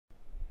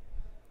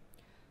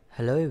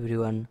Hello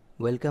everyone,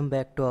 welcome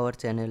back to our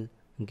channel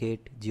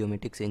Get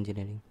Geomatics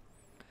Engineering.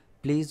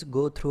 Please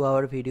go through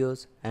our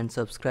videos and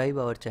subscribe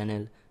our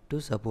channel to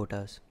support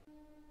us.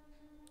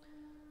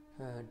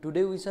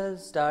 Today we shall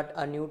start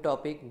a new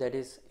topic, that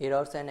is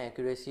errors and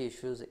accuracy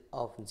issues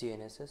of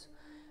GNSS.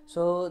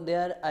 So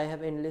there I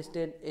have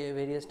enlisted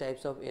various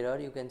types of error.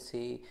 You can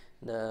see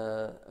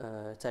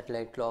the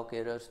satellite clock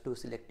errors to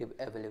selective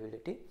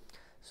availability.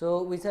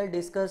 So we shall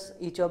discuss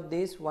each of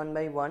these one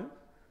by one.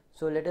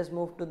 So let us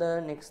move to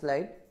the next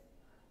slide,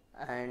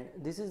 and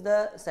this is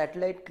the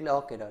satellite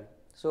clock error.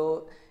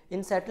 So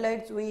in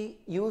satellites we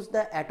use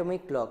the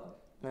atomic clock,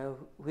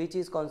 which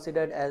is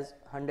considered as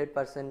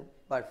 100%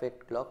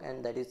 perfect clock,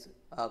 and that is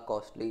a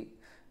costly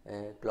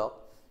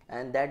clock,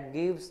 and that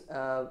gives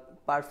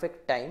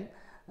perfect time,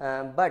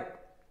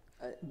 but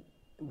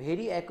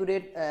very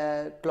accurate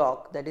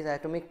clock, that is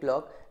atomic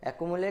clock,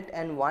 accumulate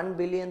an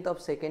 1/1000th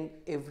of second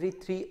every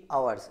 3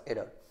 hours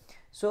error.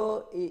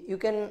 So you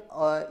can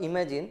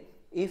imagine,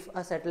 if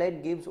a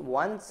satellite gives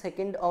 1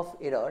 second of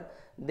error,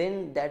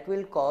 then that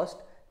will cost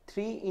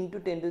 3 into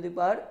 10 to the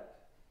power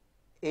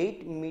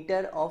 8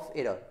 meter of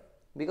error,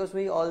 because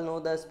we all know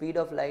the speed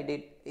of light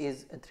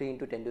is 3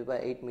 into 10 to the power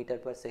 8 meter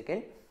per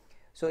second.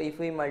 So if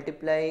we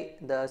multiply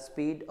the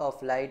speed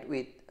of light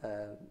with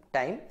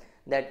time,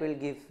 that will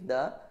give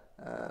the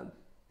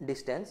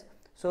distance.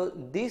 So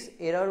this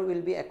error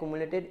will be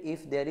accumulated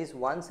if there is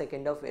 1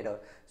 second of error.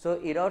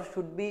 So error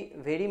should be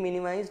very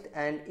minimized,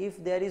 and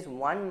if there is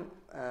 1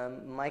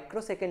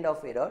 microsecond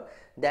of error,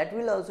 that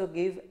will also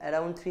give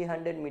around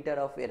 300 meter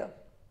of error.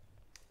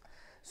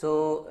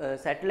 So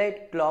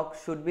satellite clock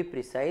should be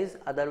precise,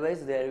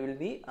 otherwise there will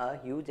be a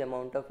huge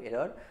amount of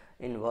error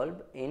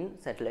involved in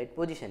satellite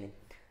positioning.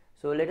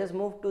 So let us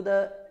move to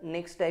the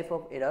next type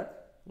of error,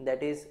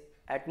 that is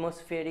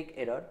atmospheric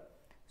error.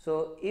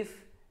 So if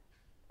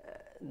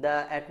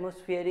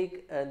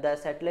the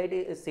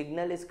satellite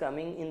signal is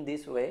coming in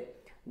this way,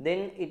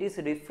 then it is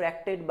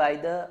refracted by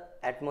the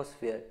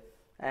atmosphere,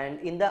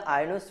 and in the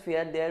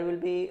ionosphere there will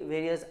be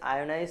various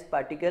ionized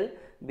particle.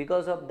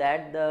 Because of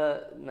that,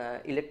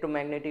 the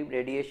electromagnetic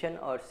radiation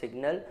or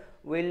signal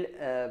will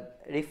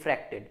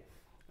refracted,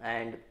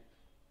 and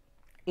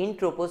in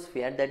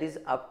troposphere, that is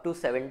up to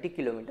 70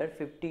 kilometer,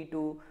 50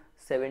 to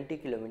 70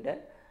 kilometer,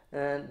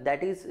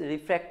 that is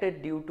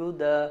refracted due to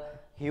the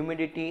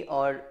humidity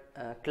or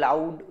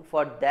cloud.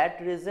 For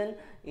that reason,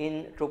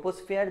 in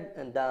troposphere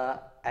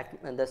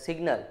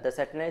the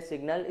satellite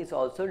signal is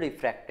also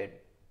refracted.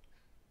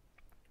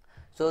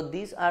 So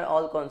these are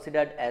all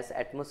considered as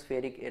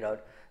atmospheric error,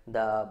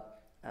 the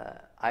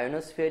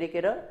ionospheric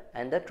error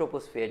and the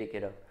tropospheric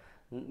error,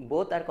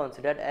 both are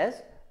considered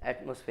as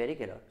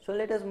atmospheric error. So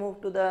let us move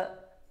to the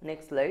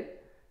next slide,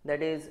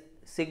 that is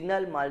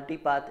signal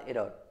multipath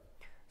error.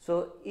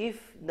 So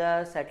if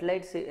the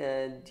satellite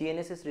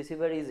GNSS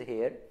receiver is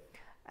here,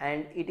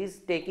 and it is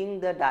taking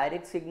the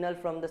direct signal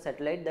from the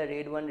satellite, the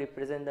red one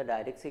represents the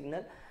direct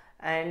signal,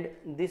 and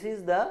this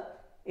is the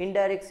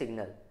indirect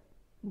signal.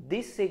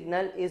 This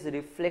signal is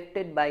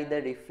reflected by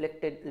the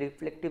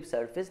reflective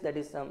surface, that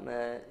is some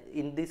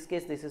in this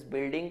case this is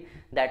building,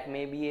 that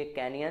may be a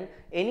canyon,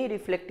 any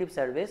reflective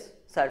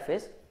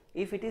surface.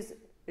 If it is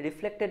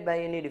reflected by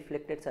any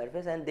reflected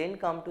surface and then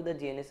come to the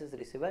GNSS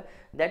receiver,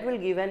 that will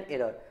give an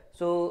error.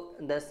 So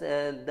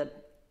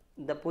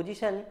the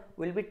position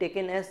will be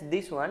taken as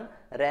this one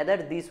rather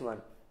this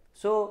one.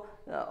 So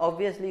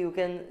obviously you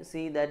can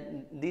see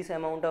that this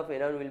amount of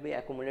error will be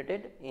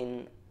accumulated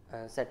in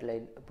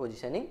satellite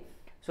positioning.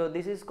 So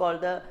this is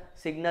called the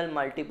signal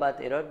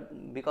multipath error,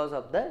 because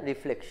of the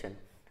reflection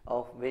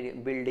of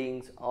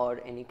buildings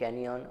or any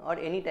canyon or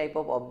any type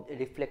of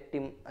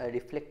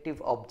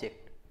reflective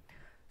object.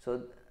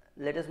 So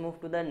let us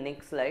move to the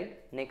next slide.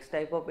 Next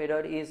type of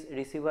error is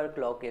receiver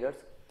clock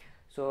errors.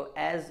 So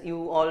as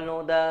you all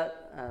know, the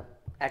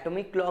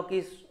atomic clock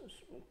is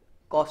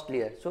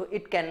costlier, so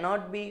it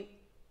cannot be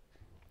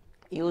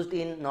used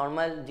in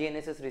normal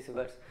GNSS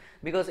receivers,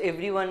 because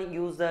everyone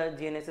use the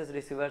GNSS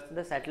receivers.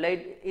 The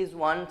satellite is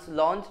once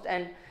launched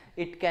and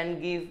it can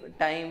give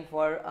time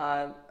for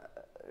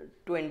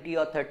 20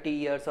 or 30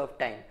 years of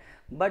time,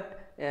 but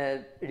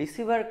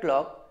receiver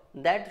clock,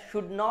 that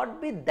should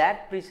not be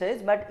that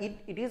precise, but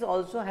it is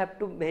also have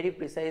to very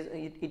precise.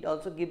 It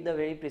also give the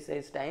very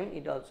precise time,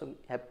 it also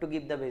have to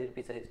give the very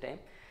precise time.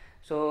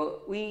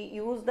 So we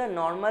use the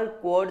normal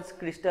quartz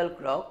crystal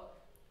clock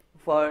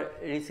for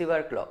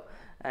receiver clock,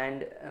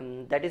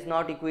 and that is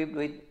not equipped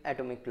with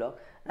atomic clock,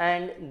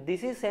 and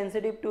this is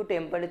sensitive to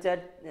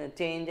temperature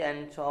change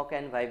and shock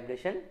and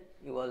vibration,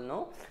 you all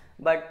know.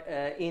 But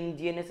in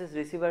GNSS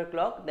receiver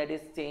clock, that is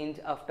changed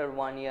after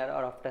 1 year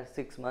or after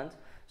 6 months,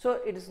 so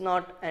it is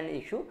not an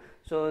issue.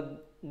 So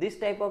this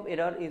type of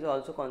error is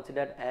also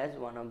considered as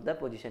one of the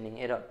positioning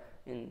error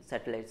in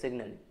satellite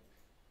signaling.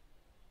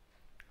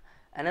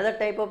 Another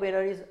type of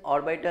error is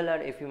orbital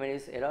or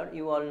ephemeris error.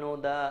 You all know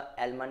the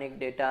Almanic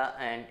data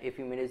and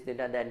ephemeris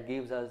data that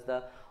gives us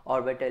the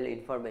orbital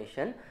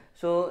information.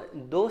 So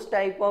those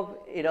type of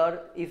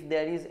error, if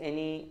there is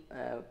any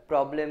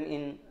problem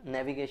in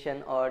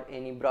navigation or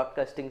any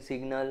broadcasting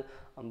signal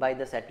by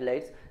the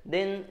satellites,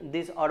 then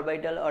this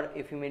orbital or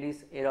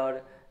ephemeris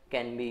error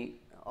can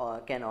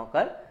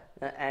occur,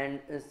 and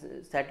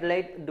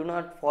satellite do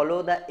not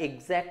follow the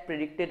exact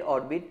predicted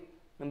orbit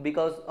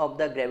because of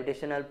the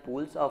gravitational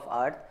pulls of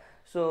Earth,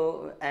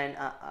 so and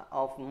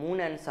of Moon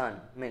and Sun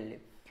mainly.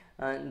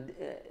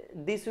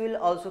 This will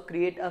also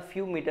create a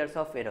few meters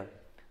of error.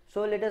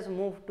 So let us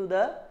move to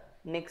the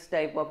next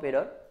type of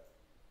error,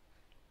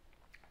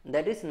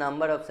 that is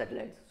number of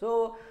satellites.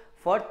 So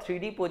for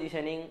 3D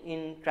positioning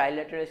in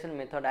trilateration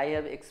method, I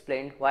have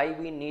explained why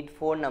we need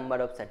 4 number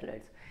of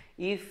satellites.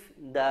 If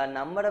the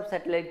number of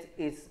satellites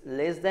is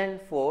less than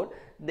 4,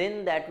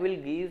 then that will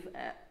give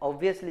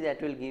obviously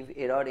that will give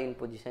error in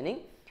positioning,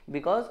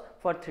 because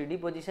for 3D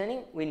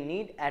positioning we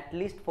need at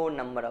least 4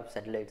 number of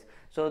satellites.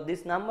 So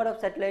this number of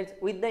satellites,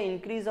 with the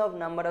increase of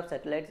number of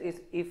satellites,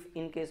 is if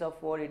in case of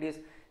 4 it is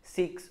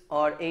 6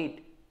 or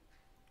 8,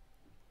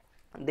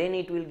 then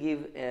it will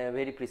give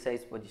very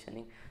precise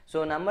positioning.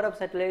 So number of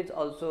satellites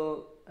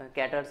also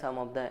cater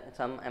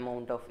some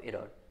amount of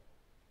error.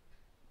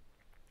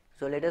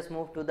 So let us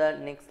move to the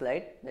next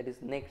slide, that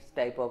is next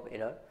type of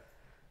error,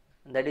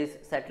 that is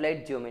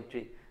satellite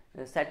geometry.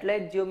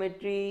 Satellite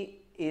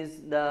geometry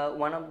is the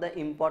one of the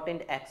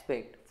important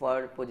aspect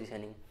for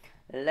positioning.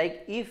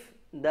 Like if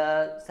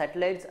the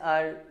satellites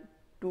are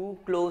too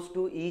close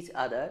to each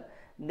other,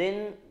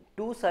 then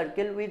two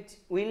circles which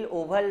will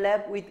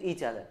overlap with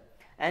each other,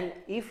 and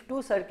if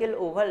two circle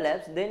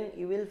overlaps, then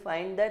you will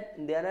find that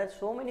there are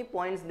so many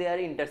points they are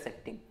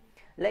intersecting.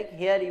 Like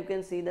here you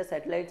can see the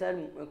satellites are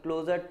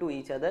closer to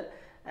each other,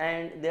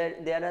 and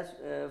there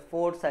are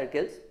 4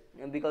 circles,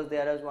 because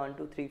there are 1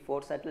 2 3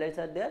 4 satellites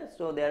are there,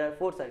 so there are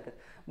 4 circles,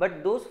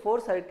 but those 4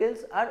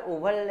 circles are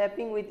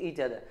overlapping with each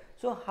other.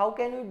 So how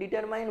can you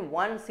determine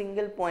one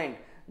single point,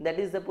 that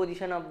is the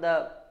position of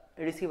the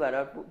receiver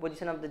or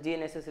position of the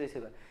GNSS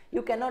receiver?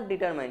 You cannot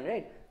determine,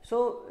 right?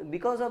 So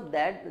because of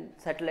that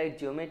satellite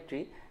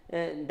geometry,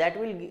 that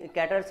will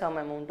cater some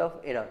amount of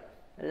error.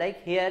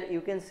 Like here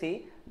you can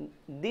see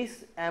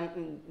this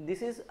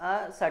is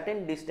a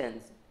certain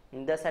distance,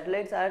 the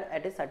satellites are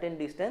at a certain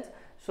distance,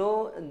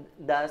 so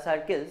the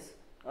circles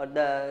or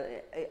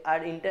the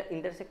are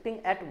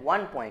intersecting at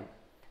one point.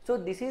 So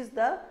this is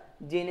the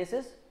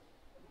GNSS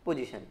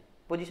position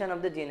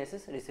of the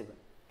GNSS receiver.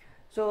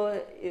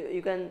 So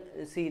you can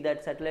see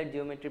that satellite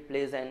geometry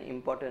plays an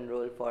important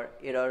role for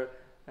error,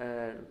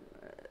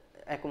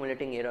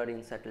 accumulating error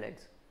in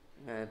satellites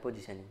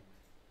positioning.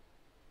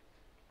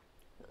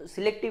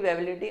 Selective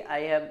availability, I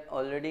have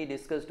already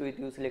discussed with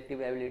you selective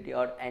availability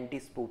or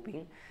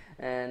anti-spoofing,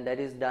 and that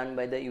is done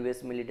by the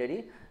US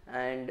military.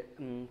 And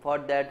for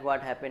that,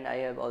 what happened, I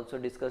have also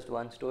discussed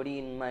one story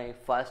in my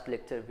first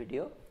lecture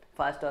video,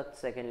 first or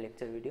second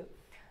lecture video.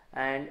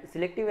 And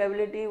selective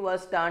availability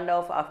was turned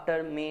off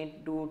after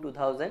May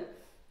 2000,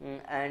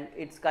 and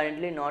it's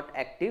currently not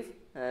active.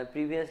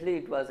 Previously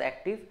it was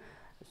active,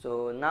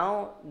 so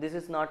now this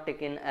is not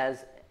taken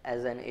as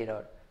an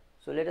error.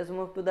 So let us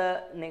move to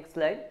the next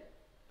slide.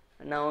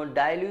 Now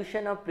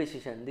dilution of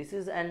precision, this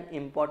is an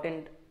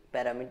important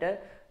parameter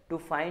to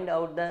find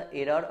out the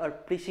error or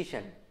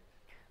precision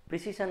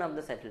of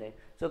the satellite.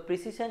 So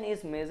precision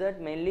is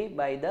measured mainly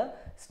by the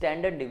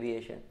standard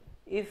deviation.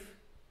 If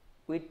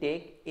we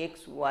take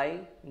x,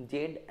 y,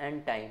 z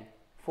and time,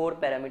 4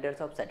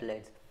 parameters of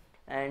satellites,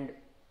 and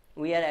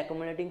we are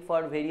accumulating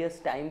for various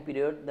time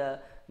period the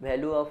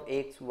value of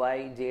x,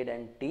 y, z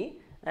and t,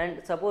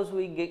 and suppose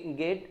we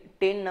get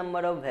 10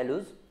 number of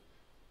values.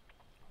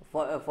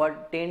 For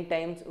 10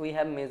 times we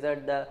have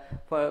measured the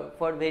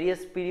for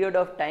various period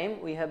of time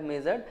we have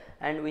measured,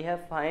 and we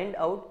have find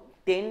out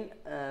 10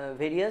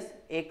 various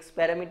x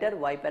parameter,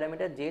 y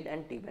parameter, z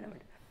and t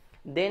parameter.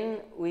 Then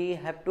we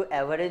have to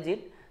average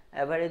it.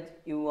 Average,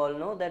 you all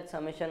know that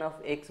summation of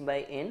x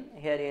by n,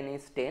 here n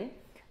is 10.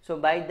 So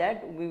by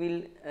that we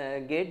will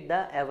get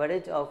the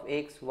average of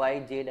x,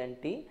 y, z and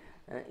t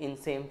in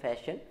same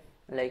fashion.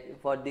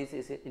 Like for this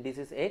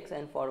is x,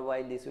 and for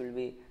y this will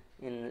be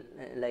in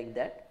like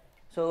that.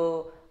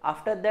 So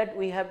after that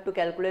we have to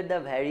calculate the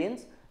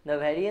variance. The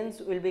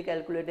variance will be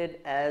calculated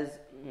as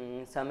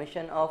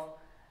summation of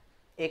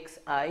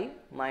xi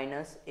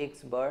minus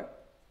x bar.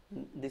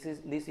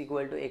 This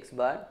equal to x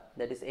bar,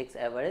 that is x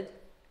average,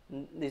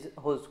 this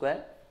whole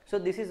square. So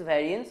this is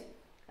variance,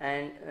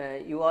 and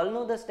you all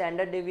know the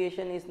standard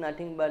deviation is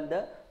nothing but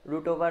the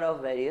root over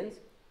of variance.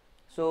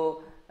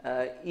 So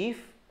if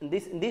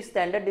this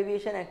standard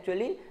deviation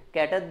actually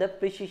caters the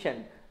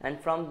precision, and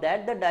from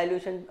that the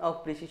dilution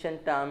of precision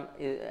term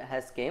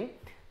has came.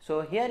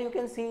 So here you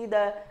can see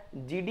the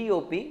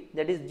GDOP,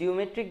 that is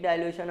geometric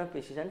dilution of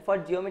precision. For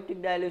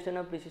geometric dilution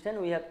of precision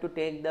we have to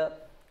take the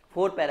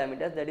 4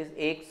 parameters, that is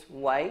x,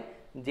 y,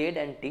 z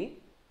and t.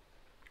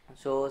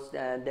 So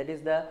that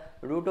is the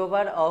root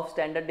over of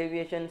standard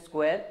deviation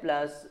square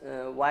plus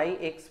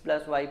yx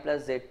plus y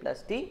plus z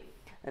plus t,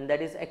 and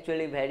that is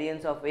actually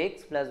variance of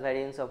x plus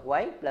variance of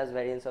y plus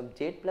variance of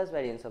z plus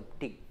variance of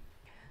t.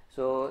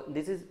 So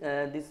this is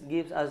this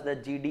gives us the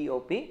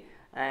GDOP,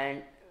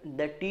 and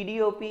the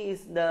TDOP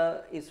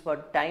is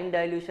for time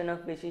dilution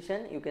of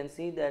precision. You can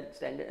see that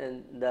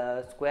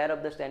the square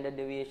of the standard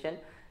deviation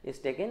is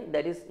taken,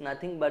 that is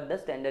nothing but the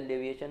standard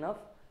deviation of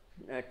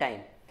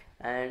time.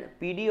 And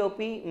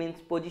PDOP means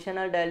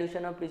positional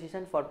dilution of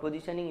precision. For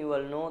positioning, you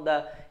will know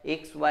the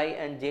x, y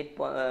and z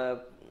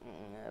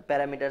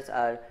parameters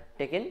are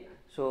taken,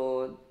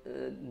 so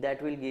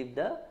that will give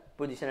the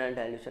positional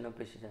dilution of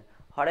precision.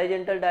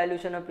 Horizontal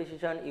dilution of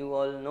precision, you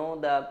all know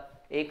the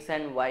x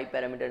and y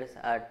parameters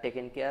are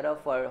taken care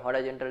of for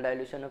horizontal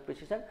dilution of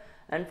precision,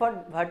 and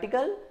for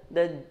vertical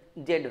the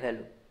z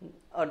value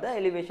or the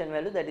elevation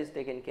value, that is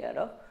taken care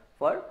of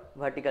for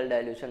vertical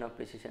dilution of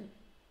precision.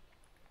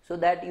 So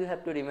that you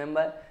have to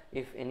remember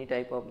if any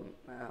type of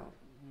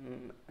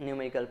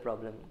numerical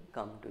problem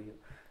come to you.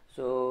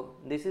 So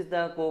this is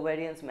the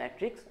covariance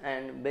matrix,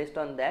 and based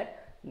on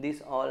that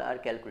these all are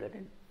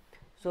calculated.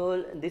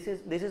 So this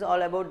is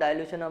all about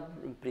dilution of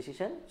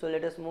precision. So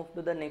let us move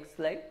to the next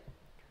slide.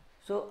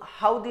 So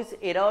how these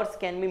errors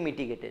can be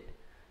mitigated?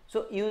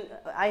 So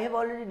I have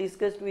already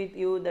discussed with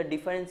you the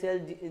differential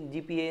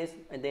GPS,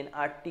 and then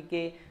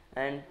RTK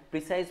and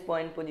precise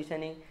point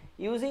positioning.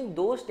 Using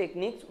those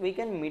techniques we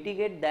can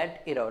mitigate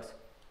that errors.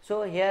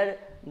 So here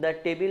the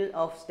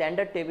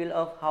standard table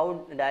of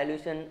how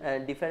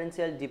dilution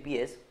differential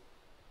GPS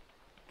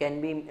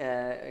can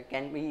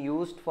be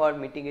used for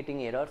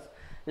mitigating errors,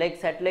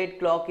 like satellite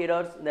clock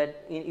errors,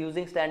 that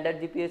using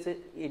standard GPS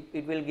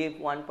it will give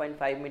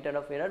 1.5 meter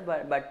of error,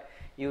 but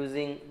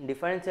using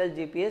differential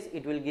GPS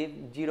it will give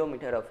 0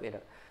 meter of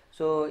error.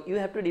 So you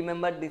have to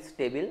remember this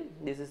table.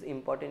 This is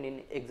important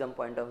in exam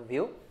point of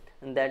view,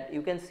 and that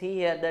you can see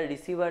here the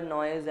receiver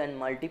noise and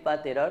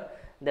multipath error,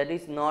 that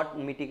is not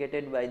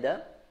mitigated by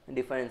the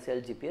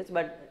differential GPS,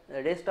 but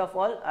rest of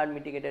all are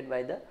mitigated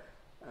by the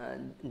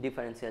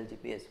differential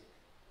GPS.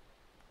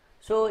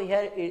 So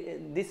here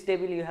this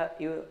table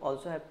you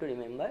also have to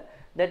remember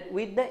that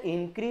with the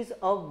increase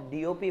of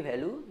DOP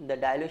value, the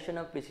dilution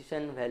of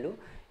precision value,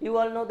 you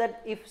all know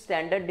that if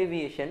standard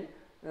deviation,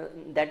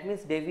 that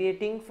means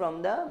deviating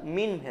from the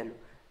mean value,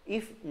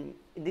 if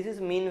this is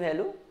mean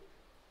value,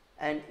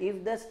 and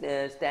if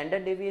the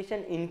standard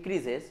deviation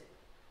increases,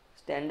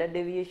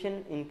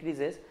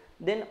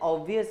 then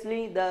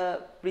obviously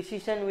the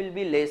precision will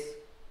be less,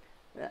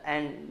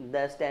 and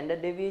the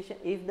standard deviation,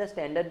 if the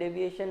standard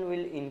deviation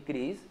will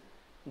increase,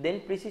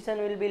 then precision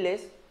will be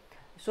less.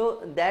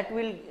 So that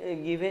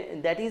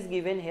is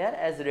given here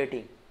as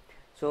rating.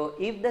 So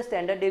if the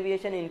standard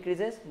deviation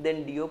increases,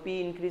 then DOP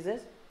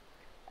increases,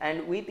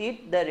 and with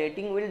it the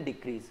rating will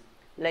decrease.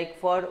 Like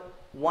for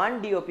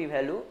 1 DOP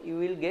value you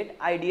will get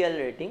ideal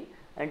rating,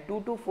 and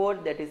 2 to 4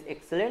 that is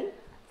excellent,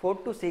 4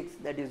 to 6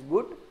 that is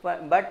good,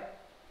 but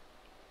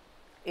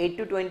 8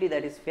 to 20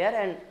 that is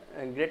fair,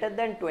 and greater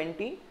than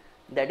 20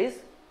 that is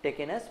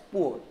taken as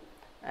poor,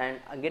 and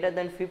greater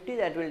than 50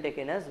 that will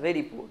taken as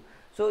very poor.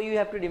 So you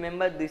have to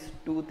remember these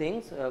two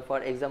things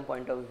for exam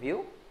point of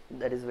view,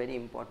 that is very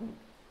important.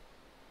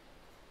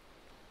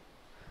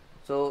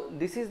 So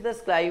this is the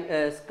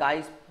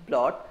skies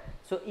plot.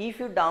 So if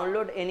you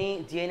download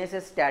any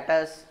GNSS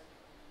status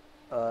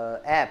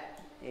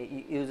app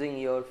using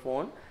your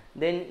phone,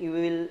 then you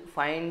will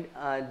find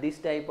this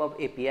type of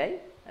API,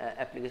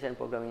 application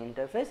programming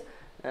interface,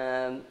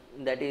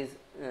 that is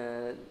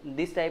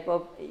this type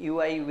of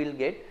UI you will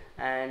get,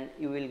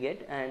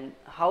 and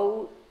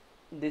how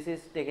this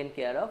is taken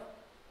care of.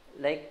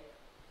 Like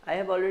I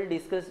have already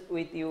discussed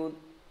with you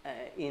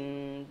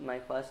in my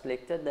first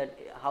lecture that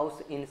how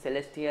in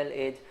celestial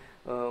age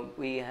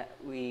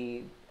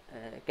we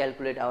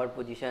calculate our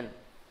position.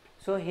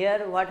 So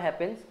here what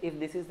happens, if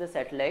this is the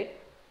satellite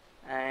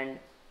and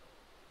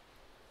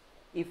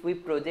if we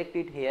project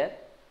it here,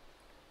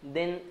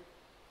 then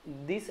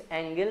this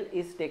angle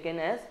is taken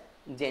as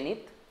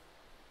zenith,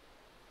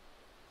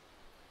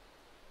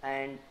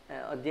 and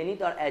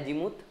zenith or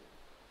azimuth.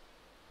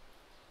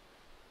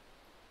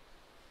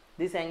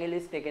 This angle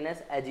is taken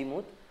as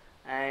azimuth,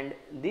 and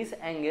this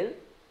angle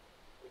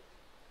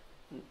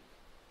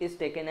is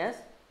taken as,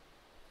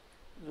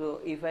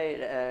 so if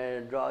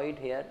I draw it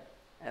here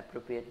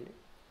appropriately,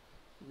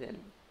 then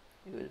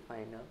you will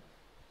find out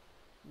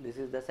this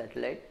is the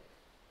satellite,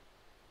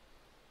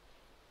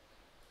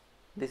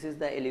 this is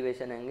the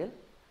elevation angle,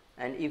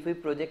 and if we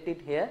project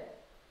it here,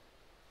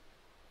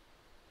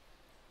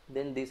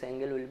 then this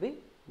angle will be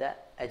the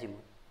azimuth.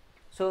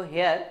 So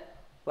here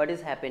what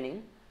is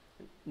happening,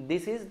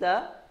 this is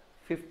the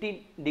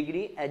 50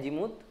 degree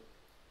azimuth,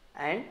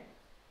 and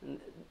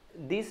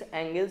these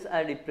angles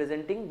are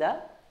representing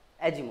the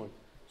azimuth.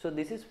 So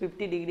this is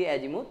 50 degree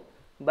azimuth,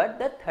 but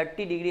the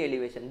 30 degree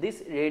elevation.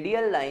 This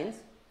radial lines,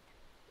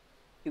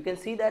 you can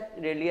see that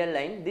radial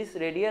line, this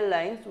radial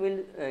lines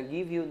will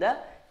give you the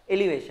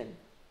elevation.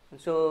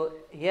 So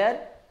here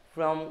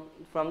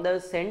from the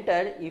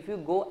center, if you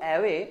go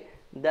away,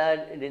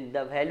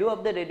 the value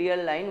of the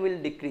radial line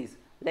will decrease.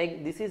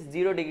 Like this is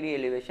 0 degree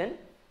elevation,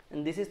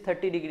 and this is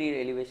 30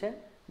 degree elevation,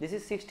 this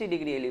is 60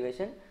 degree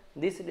elevation,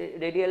 this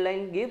radial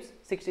line gives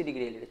 60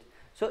 degree elevation.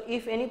 So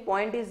if any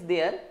point is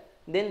there,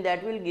 then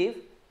that will give,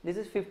 this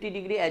is 50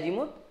 degree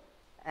azimuth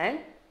and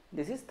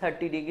this is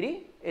 30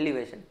 degree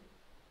elevation.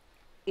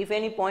 If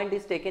any point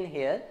is taken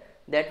here,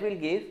 that will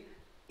give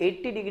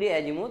 80 degree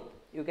azimuth,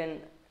 you can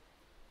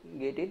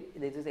get it,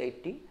 this is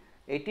 80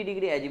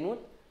 degree azimuth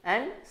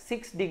and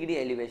 6 degree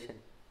elevation,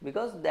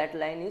 because that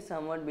line is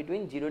somewhat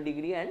between 0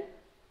 degree and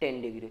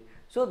 10 degree.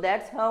 So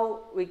that's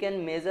how we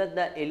can measure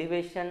the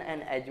elevation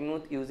and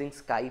azimuth using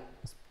sky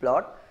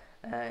plot.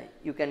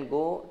 You can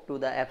go to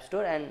the app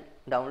store and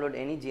download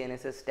any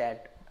GNSS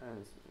stat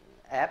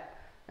app,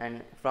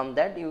 and from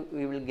that you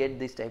will get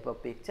this type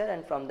of picture,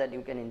 and from that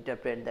you can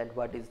interpret that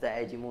what is the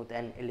azimuth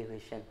and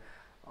elevation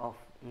of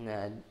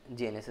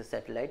GNSS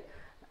satellite.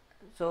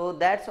 So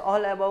that's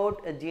all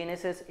about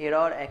GNSS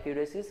error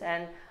accuracies,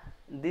 and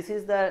this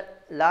is the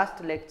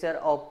last lecture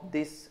of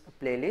this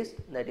playlist,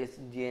 that is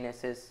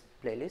GNSS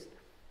playlist.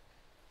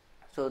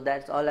 So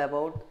that's all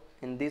about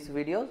in this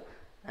video,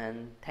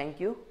 and thank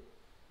you.